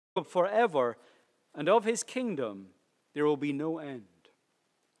forever, and of his kingdom there will be no end.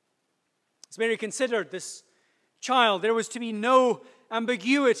 As Mary considered this child, there was to be no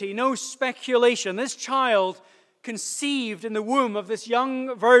ambiguity, no speculation. This child, conceived in the womb of this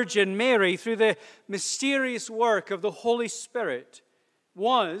young virgin Mary through the mysterious work of the Holy Spirit,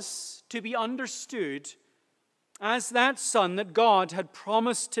 was to be understood as that son that God had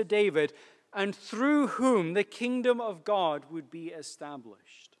promised to David, and through whom the kingdom of God would be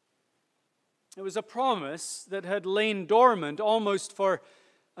established. It was a promise that had lain dormant almost for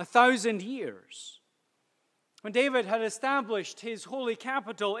 1,000 years. When David had established his holy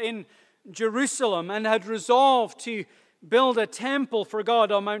capital in Jerusalem and had resolved to build a temple for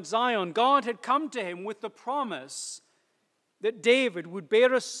God on Mount Zion, God had come to him with the promise that David would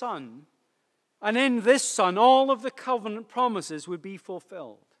bear a son, and in this son all of the covenant promises would be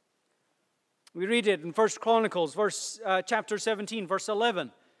fulfilled. We read it in 1 Chronicles chapter 17, verse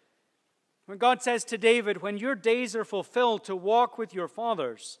 11. When God says to David, "When your days are fulfilled to walk with your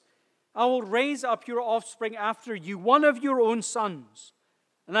fathers, I will raise up your offspring after you, one of your own sons,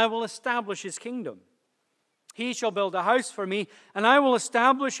 and I will establish his kingdom. He shall build a house for me, and I will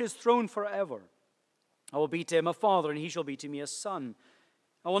establish his throne forever. I will be to him a father, and he shall be to me a son.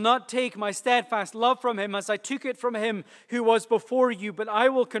 I will not take my steadfast love from him as I took it from him who was before you, but I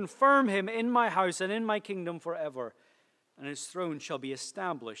will confirm him in my house and in my kingdom forever, and his throne shall be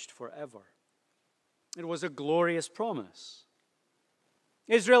established forever." It was a glorious promise.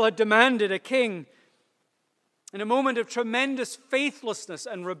 Israel had demanded a king in a moment of tremendous faithlessness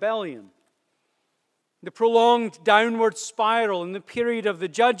and rebellion. The prolonged downward spiral in the period of the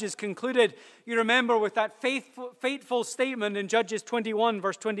Judges concluded, you remember, with that fateful statement in Judges 21,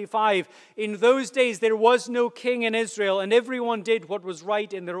 verse 25. "In those days there was no king in Israel, and everyone did what was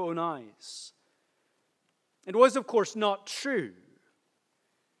right in their own eyes." It was, of course, not true.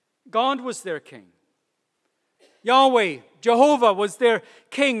 God was their king. Yahweh, Jehovah, was their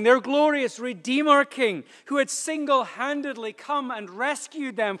king, their glorious Redeemer King, who had single-handedly come and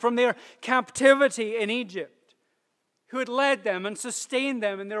rescued them from their captivity in Egypt, who had led them and sustained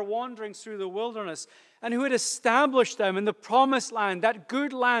them in their wanderings through the wilderness, and who had established them in the promised land, that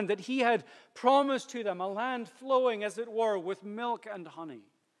good land that he had promised to them, a land flowing, as it were, with milk and honey.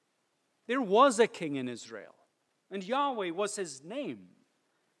 There was a king in Israel, and Yahweh was his name.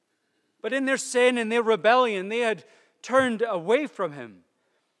 But in their sin, in their rebellion, they had turned away from him.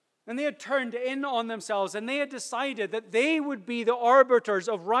 And they had turned in on themselves, and they had decided that they would be the arbiters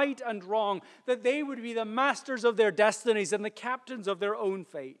of right and wrong, that they would be the masters of their destinies and the captains of their own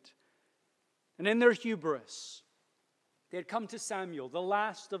fate. And in their hubris, they had come to Samuel, the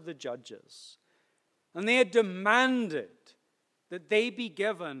last of the judges, and they had demanded that they be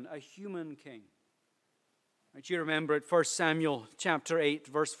given a human king. As you remember at 1 Samuel chapter 8,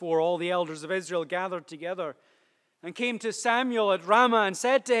 verse 4, all the elders of Israel gathered together and came to Samuel at Ramah and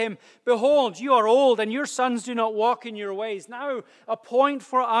said to him, "Behold, you are old, and your sons do not walk in your ways. Now appoint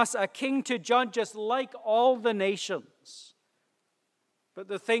for us a king to judge us like all the nations." But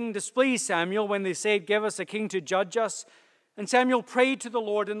the thing displeased Samuel when they said, "Give us a king to judge us." And Samuel prayed to the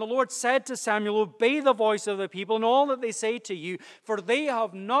Lord, and the Lord said to Samuel, "Obey the voice of the people and all that they say to you, for they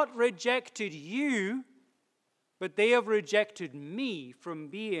have not rejected you, but they have rejected me from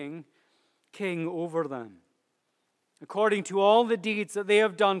being king over them, according to all the deeds that they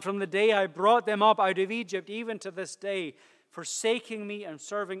have done from the day I brought them up out of Egypt, even to this day, forsaking me and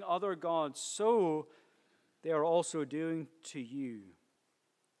serving other gods. So they are also doing to you."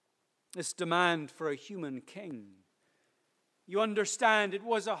 This demand for a human king, you understand, it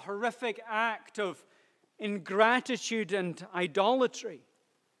was a horrific act of ingratitude and idolatry.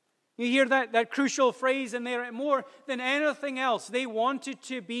 You hear that crucial phrase in there, more than anything else, they wanted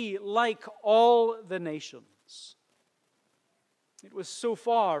to be like all the nations. It was so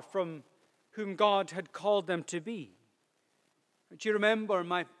far from whom God had called them to be. Do you remember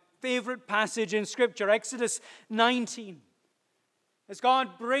my favorite passage in Scripture, Exodus 19? As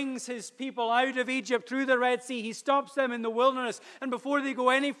God brings his people out of Egypt through the Red Sea, he stops them in the wilderness. And before they go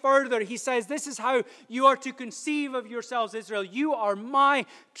any further, he says, "This is how you are to conceive of yourselves, Israel. You are my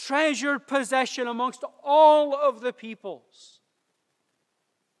treasured possession amongst all of the peoples.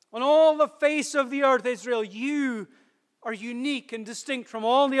 On all the face of the earth, Israel, you are unique and distinct from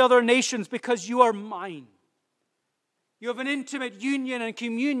all the other nations because you are mine. You have an intimate union and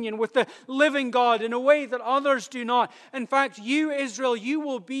communion with the living God in a way that others do not. In fact, you, Israel, you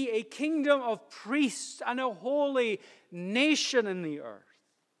will be a kingdom of priests and a holy nation in the earth."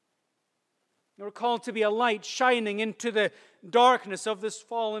 They were called to be a light shining into the darkness of this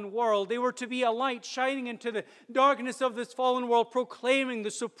fallen world. They were to be a light shining into the darkness of this fallen world, proclaiming the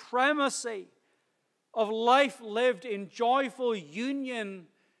supremacy of life lived in joyful union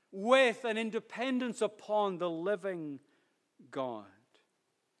with and independence upon the living God.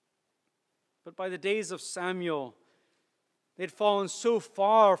 But by the days of Samuel, they had fallen so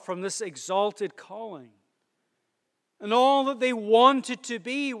far from this exalted calling. And all that they wanted to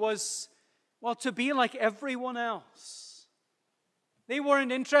be was, well, to be like everyone else. They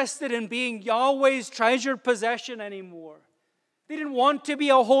weren't interested in being Yahweh's treasured possession anymore. They didn't want to be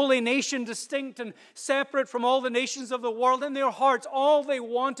a holy nation, distinct and separate from all the nations of the world. In their hearts, all they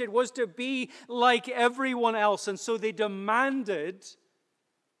wanted was to be like everyone else. And so they demanded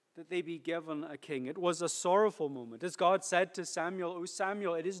that they be given a king. It was a sorrowful moment. As God said to Samuel, "O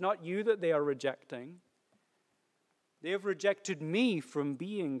Samuel, it is not you that they are rejecting. They have rejected me from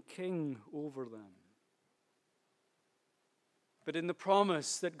being king over them." But in the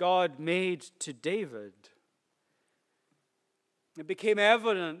promise that God made to David, it became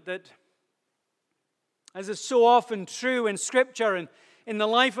evident that, as is so often true in Scripture and in the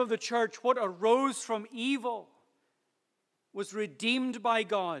life of the church, what arose from evil was redeemed by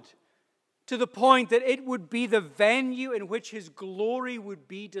God to the point that it would be the venue in which His glory would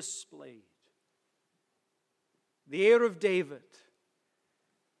be displayed. The heir of David,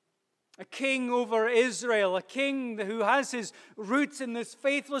 a king over Israel, a king who has his roots in this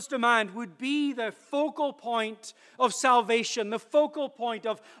faithless demand, would be the focal point of salvation, the focal point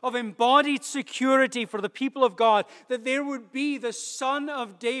of embodied security for the people of God, that there would be the Son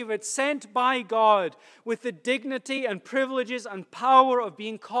of David sent by God with the dignity and privileges and power of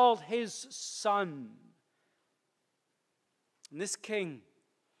being called His Son. And this king,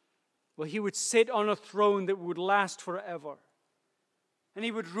 well, he would sit on a throne that would last forever. And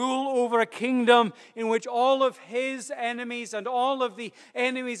he would rule over a kingdom in which all of his enemies and all of the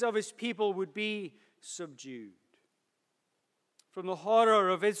enemies of his people would be subdued. From the horror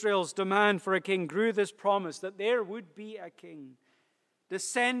of Israel's demand for a king grew this promise that there would be a king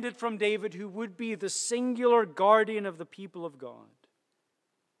descended from David who would be the singular guardian of the people of God.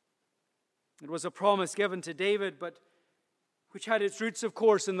 It was a promise given to David, but which had its roots, of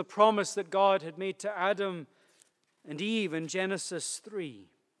course, in the promise that God had made to Adam and Eve in Genesis 3.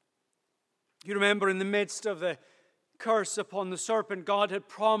 You remember, in the midst of the curse upon the serpent, God had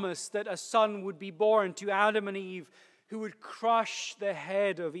promised that a son would be born to Adam and Eve who would crush the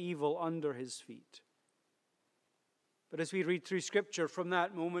head of evil under his feet. But as we read through Scripture, from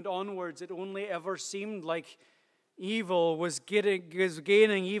that moment onwards, it only ever seemed like evil was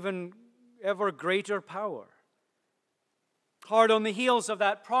gaining even ever greater power. Hard on the heels of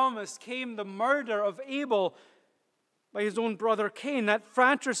that promise came the murder of Abel by his own brother Cain, that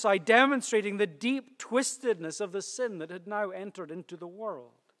fratricide demonstrating the deep twistedness of the sin that had now entered into the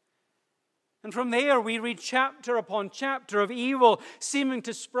world. And from there we read chapter upon chapter of evil seeming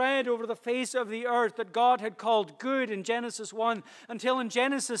to spread over the face of the earth that God had called good in Genesis 1, until in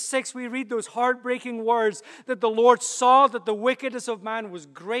Genesis 6 we read those heartbreaking words that the Lord saw that the wickedness of man was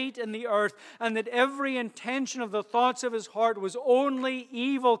great in the earth, and that every intention of the thoughts of his heart was only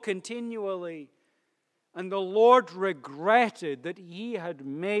evil continually. And the Lord regretted that He had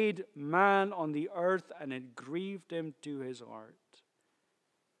made man on the earth, and it grieved Him to His heart.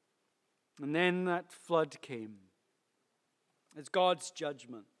 And then that flood came. It's God's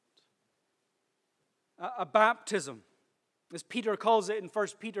judgment. A baptism, as Peter calls it in 1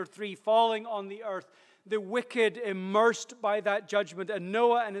 Peter 3, falling on the earth. The wicked immersed by that judgment, and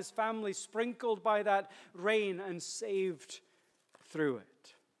Noah and his family sprinkled by that rain and saved through it.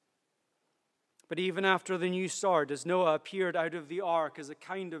 But even after the new start, as Noah appeared out of the ark as a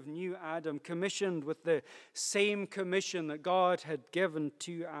kind of new Adam, commissioned with the same commission that God had given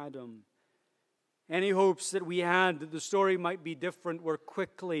to Adam, any hopes that we had that the story might be different were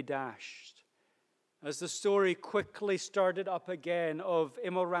quickly dashed, as the story quickly started up again of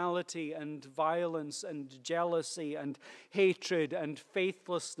immorality and violence and jealousy and hatred and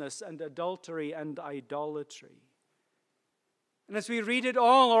faithlessness and adultery and idolatry. And as we read it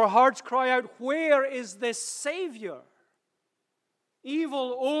all, our hearts cry out, where is this Savior?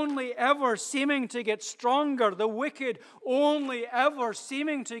 Evil only ever seeming to get stronger, the wicked only ever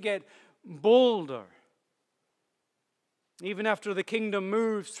seeming to get bolder. Even after the kingdom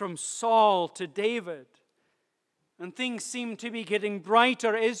moves from Saul to David, and things seem to be getting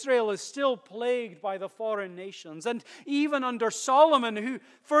brighter, Israel is still plagued by the foreign nations. And even under Solomon, who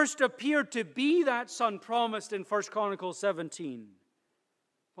first appeared to be that son promised in 1 Chronicles 17,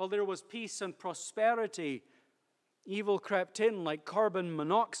 while there was peace and prosperity, evil crept in like carbon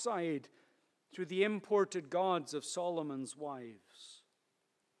monoxide through the imported gods of Solomon's wives.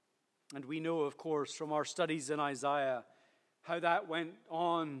 And we know, of course, from our studies in Isaiah, how that went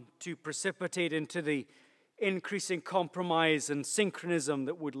on to precipitate into the increasing compromise and synchronism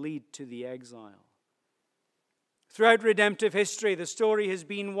that would lead to the exile. Throughout redemptive history, the story has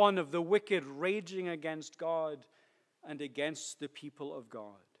been one of the wicked raging against God and against the people of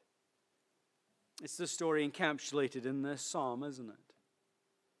God. It's the story encapsulated in this psalm, isn't it?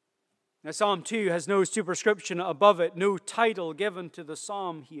 Now, Psalm 2 has no superscription above it, no title given to the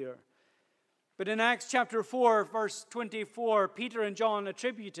psalm here. But in Acts chapter 4, verse 24, Peter and John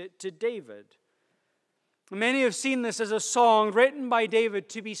attribute it to David. Many have seen this as a song written by David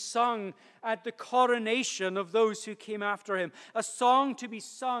to be sung at the coronation of those who came after him. A song to be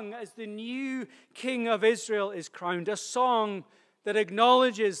sung as the new king of Israel is crowned. A song that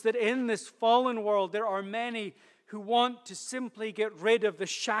acknowledges that in this fallen world there are many who want to simply get rid of the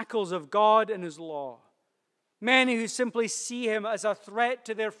shackles of God and His law. Many who simply see Him as a threat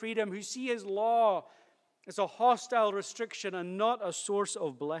to their freedom, who see His law as a hostile restriction and not a source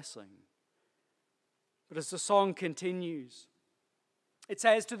of blessing. But as the song continues, it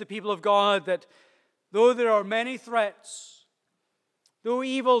says to the people of God that though there are many threats, though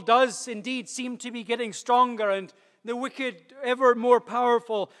evil does indeed seem to be getting stronger and the wicked ever more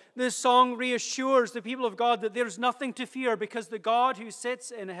powerful, this song reassures the people of God that there's nothing to fear because the God who sits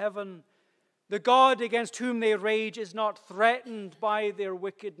in heaven, the God against whom they rage, is not threatened by their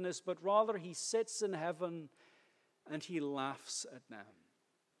wickedness, but rather He sits in heaven and He laughs at them.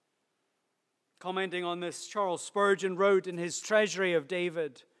 Commenting on this, Charles Spurgeon wrote in his Treasury of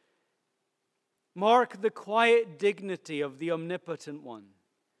David, "Mark the quiet dignity of the Omnipotent One,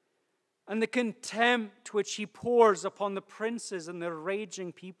 and the contempt which He pours upon the princes and their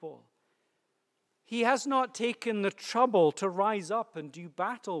raging people. He has not taken the trouble to rise up and do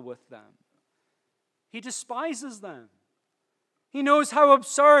battle with them. He despises them. He knows how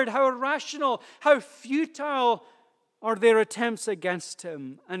absurd, how irrational, how futile are their attempts against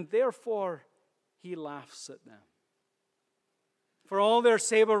Him, and therefore He laughs at them. For all their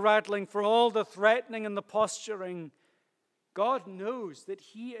saber rattling, for all the threatening and the posturing, God knows that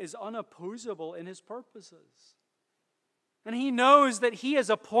He is unopposable in His purposes. And He knows that He has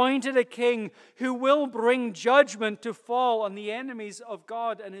appointed a king who will bring judgment to fall on the enemies of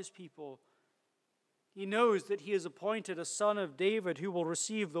God and His people. He knows that He has appointed a son of David who will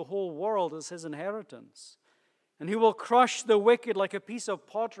receive the whole world as His inheritance, and who will crush the wicked like a piece of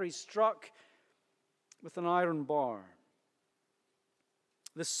pottery struck with an iron bar.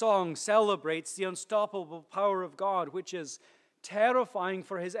 The song celebrates the unstoppable power of God, which is terrifying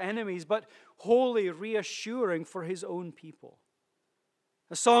for His enemies, but wholly reassuring for His own people.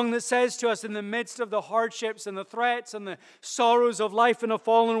 A song that says to us, in the midst of the hardships and the threats and the sorrows of life in a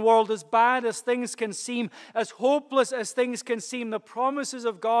fallen world, as bad as things can seem, as hopeless as things can seem, the promises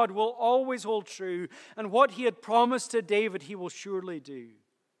of God will always hold true, and what He had promised to David, He will surely do.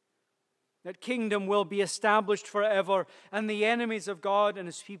 That kingdom will be established forever, and the enemies of God and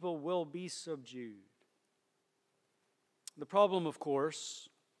His people will be subdued. The problem, of course,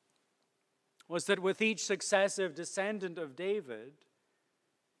 was that with each successive descendant of David,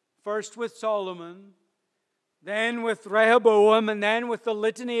 first with Solomon, then with Rehoboam, and then with the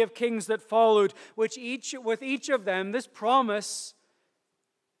litany of kings that followed, with each of them, this promise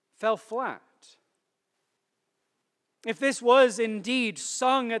fell flat. If this was indeed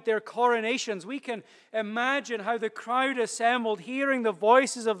sung at their coronations, we can imagine how the crowd assembled, hearing the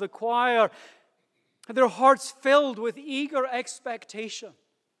voices of the choir, their hearts filled with eager expectation.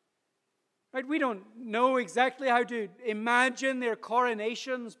 Right? We don't know exactly how to imagine their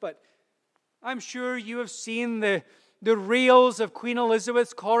coronations, but I'm sure you have seen the reels of Queen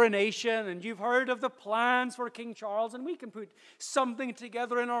Elizabeth's coronation, and you've heard of the plans for King Charles, and we can put something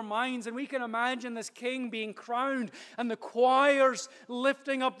together in our minds, and we can imagine this king being crowned, and the choirs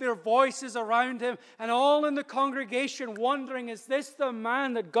lifting up their voices around him, and all in the congregation wondering, is this the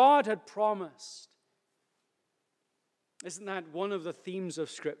man that God had promised? Isn't that one of the themes of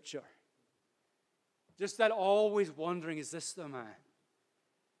Scripture? Just that always wondering, is this the man?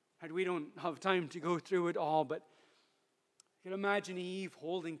 And we don't have time to go through it all, but you can imagine Eve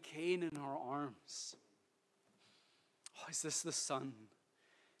holding Cain in her arms. Oh, is this the son?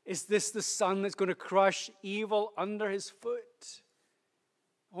 Is this the son that's going to crush evil under his foot?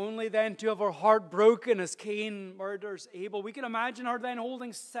 Only then to have her heart broken as Cain murders Abel. We can imagine her then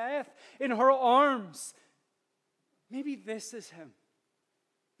holding Seth in her arms. Maybe this is him.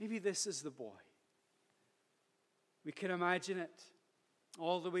 Maybe this is the boy. We can imagine it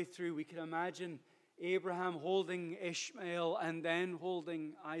all the way through. We can imagine Abraham holding Ishmael and then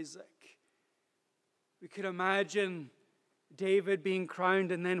holding Isaac. We could imagine David being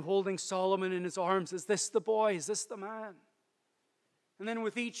crowned and then holding Solomon in his arms. Is this the boy? Is this the man? And then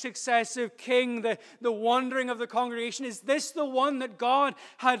with each successive king, the wondering of the congregation, is this the one that God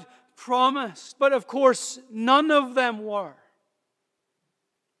had promised? But of course, none of them were.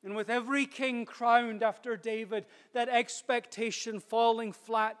 And with every king crowned after David, that expectation falling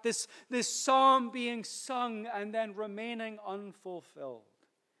flat, this psalm being sung and then remaining unfulfilled.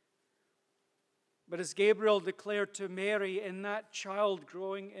 But as Gabriel declared to Mary, in that child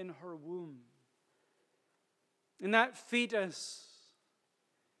growing in her womb, in that fetus,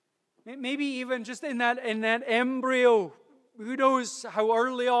 maybe even just in that embryo, who knows how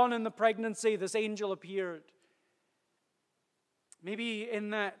early on in the pregnancy this angel appeared. Maybe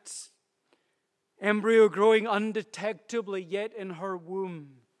in that embryo growing undetectably yet in her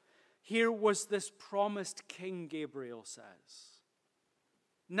womb, here was this promised king, Gabriel says.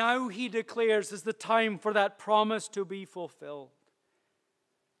 Now he declares is the time for that promise to be fulfilled.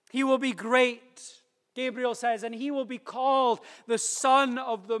 He will be great, Gabriel says, and he will be called the Son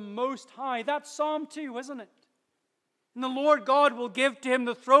of the Most High. That's Psalm 2, isn't it? And the Lord God will give to him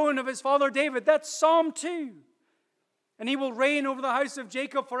the throne of his father David. That's Psalm 2. And he will reign over the house of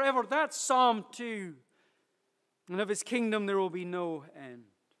Jacob forever. That's Psalm 2. And of his kingdom there will be no end.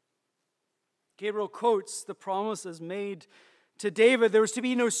 Gabriel quotes the promises made to David. There was to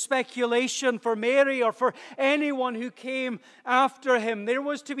be no speculation for Mary or for anyone who came after him. There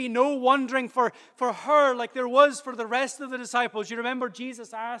was to be no wondering for her like there was for the rest of the disciples. You remember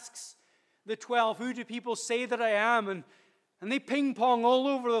Jesus asks the 12, who do people say that I am? And they ping pong all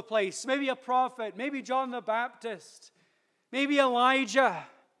over the place. Maybe a prophet, maybe John the Baptist, maybe Elijah.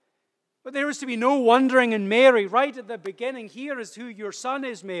 But there was to be no wondering in Mary. Right at the beginning, here is who your son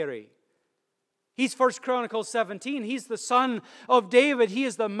is, Mary. He's 1 Chronicles 17. He's the son of David. He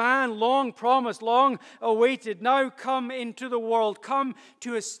is the man long promised, long awaited, now come into the world, come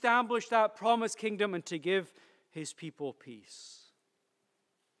to establish that promised kingdom and to give his people peace.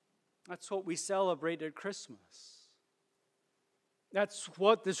 That's what we celebrate at Christmas. That's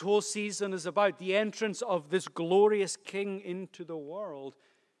what this whole season is about, the entrance of this glorious King into the world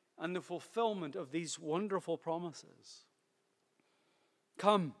and the fulfillment of these wonderful promises.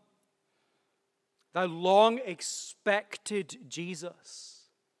 Come, thou long-expected Jesus,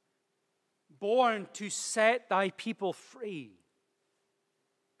 born to set thy people free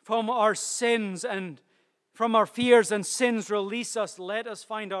from our sins and from our fears and sins. Release us, let us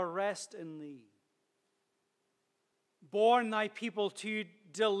find our rest in thee. Born thy people to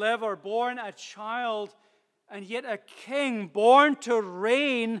deliver, born a child and yet a king, born to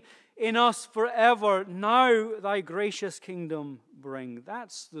reign in us forever. Now thy gracious kingdom bring.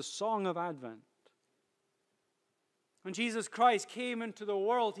 That's the song of Advent. When Jesus Christ came into the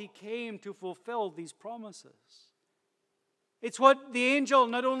world, he came to fulfill these promises. It's what the angel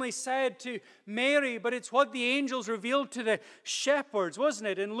not only said to Mary, but it's what the angels revealed to the shepherds, wasn't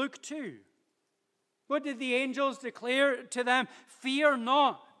it, in Luke 2? What did the angels declare to them? Fear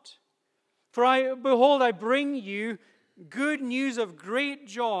not, for behold, I bring you good news of great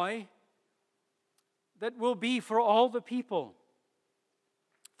joy that will be for all the people.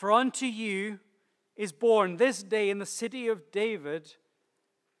 For unto you is born this day in the city of David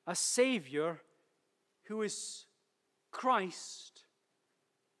a Savior who is Christ.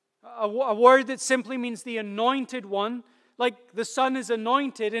 A word that simply means the anointed one, like the Son is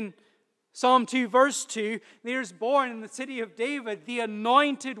anointed in Psalm 2 verse 2, there's born in the city of David the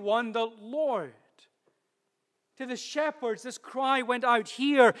anointed one, the Lord. To the shepherds, this cry went out,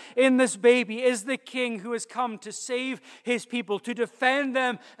 here in this baby is the King who has come to save his people, to defend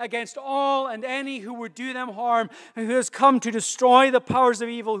them against all and any who would do them harm, and who has come to destroy the powers of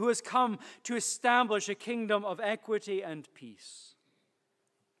evil, who has come to establish a kingdom of equity and peace.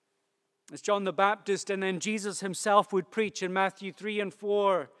 As John the Baptist and then Jesus himself would preach in Matthew 3 and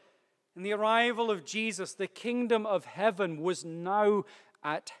 4, in the arrival of Jesus, the kingdom of heaven was now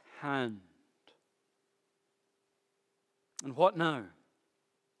at hand. And what now?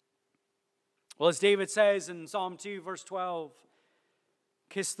 Well, as David says in Psalm 2, verse 12,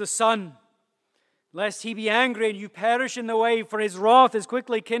 kiss the Son, lest he be angry and you perish in the way, for his wrath is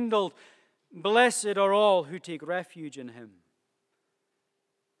quickly kindled. Blessed are all who take refuge in him.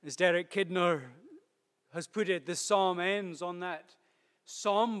 As Derek Kidner has put it, this psalm ends on that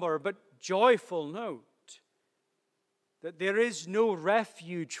somber but joyful note that there is no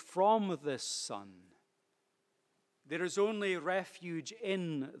refuge from this Son. There is only refuge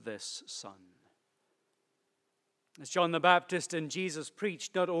in this Son. As John the Baptist and Jesus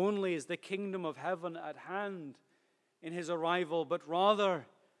preached, not only is the kingdom of heaven at hand in his arrival, but rather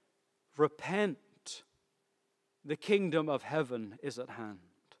repent, The kingdom of heaven is at hand.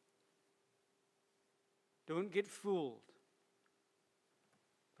 Don't get fooled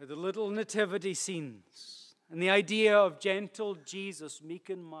by the little nativity scenes and the idea of gentle Jesus, meek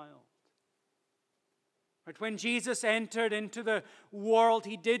and mild. But when Jesus entered into the world,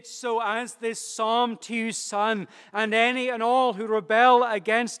 he did so as this Psalm 2 son, and any and all who rebel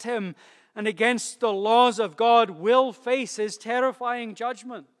against him and against the laws of God will face his terrifying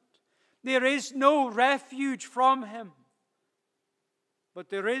judgment. There is no refuge from him, but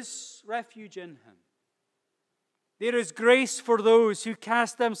there is refuge in him. There is grace for those who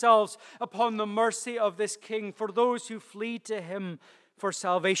cast themselves upon the mercy of this King, for those who flee to him for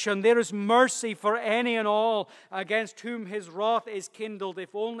salvation. There is mercy for any and all against whom his wrath is kindled,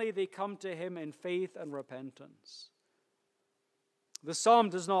 if only they come to him in faith and repentance. The psalm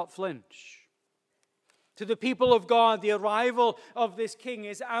does not flinch. To the people of God, the arrival of this King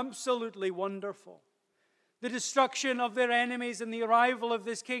is absolutely wonderful. The destruction of their enemies and the arrival of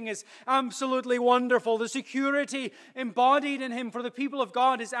this King is absolutely wonderful. The security embodied in him for the people of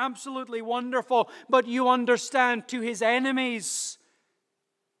God is absolutely wonderful. But you understand, to his enemies,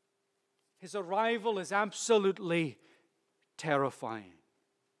 his arrival is absolutely terrifying.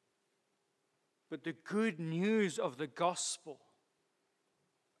 But the good news of the gospel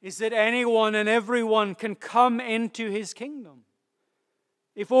is that anyone and everyone can come into his kingdom.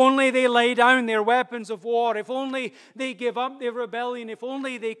 If only they lay down their weapons of war, if only they give up their rebellion, if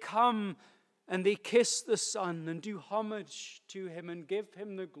only they come and they kiss the Son and do homage to him and give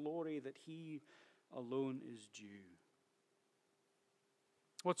him the glory that he alone is due.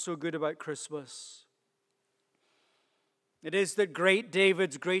 What's so good about Christmas? It is that great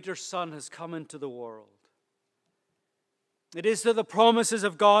David's greater Son has come into the world. It is that the promises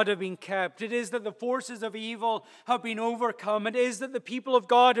of God have been kept. It is that the forces of evil have been overcome. It is that the people of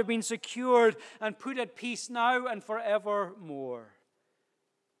God have been secured and put at peace now and forevermore.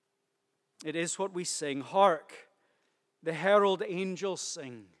 It is what we sing. Hark, the herald angels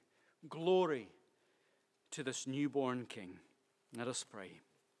sing, glory to this newborn King. Let us pray.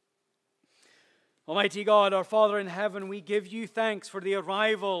 Almighty God, our Father in heaven, we give you thanks for the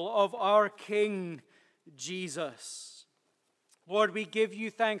arrival of our King, Jesus. Lord, we give you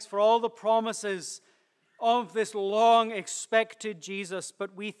thanks for all the promises of this long-expected Jesus,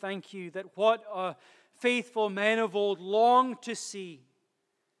 but we thank you that what faithful men of old longed to see,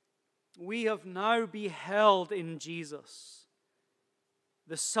 we have now beheld in Jesus,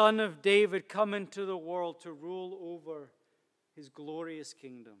 the Son of David, come into the world to rule over his glorious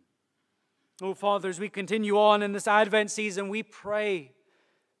kingdom. Oh, Father, as we continue on in this Advent season, we pray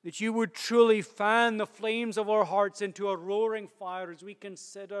that you would truly fan the flames of our hearts into a roaring fire as we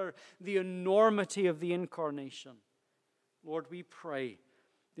consider the enormity of the incarnation. Lord, we pray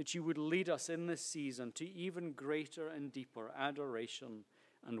that you would lead us in this season to even greater and deeper adoration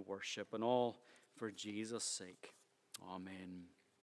and worship, and all for Jesus' sake. Amen.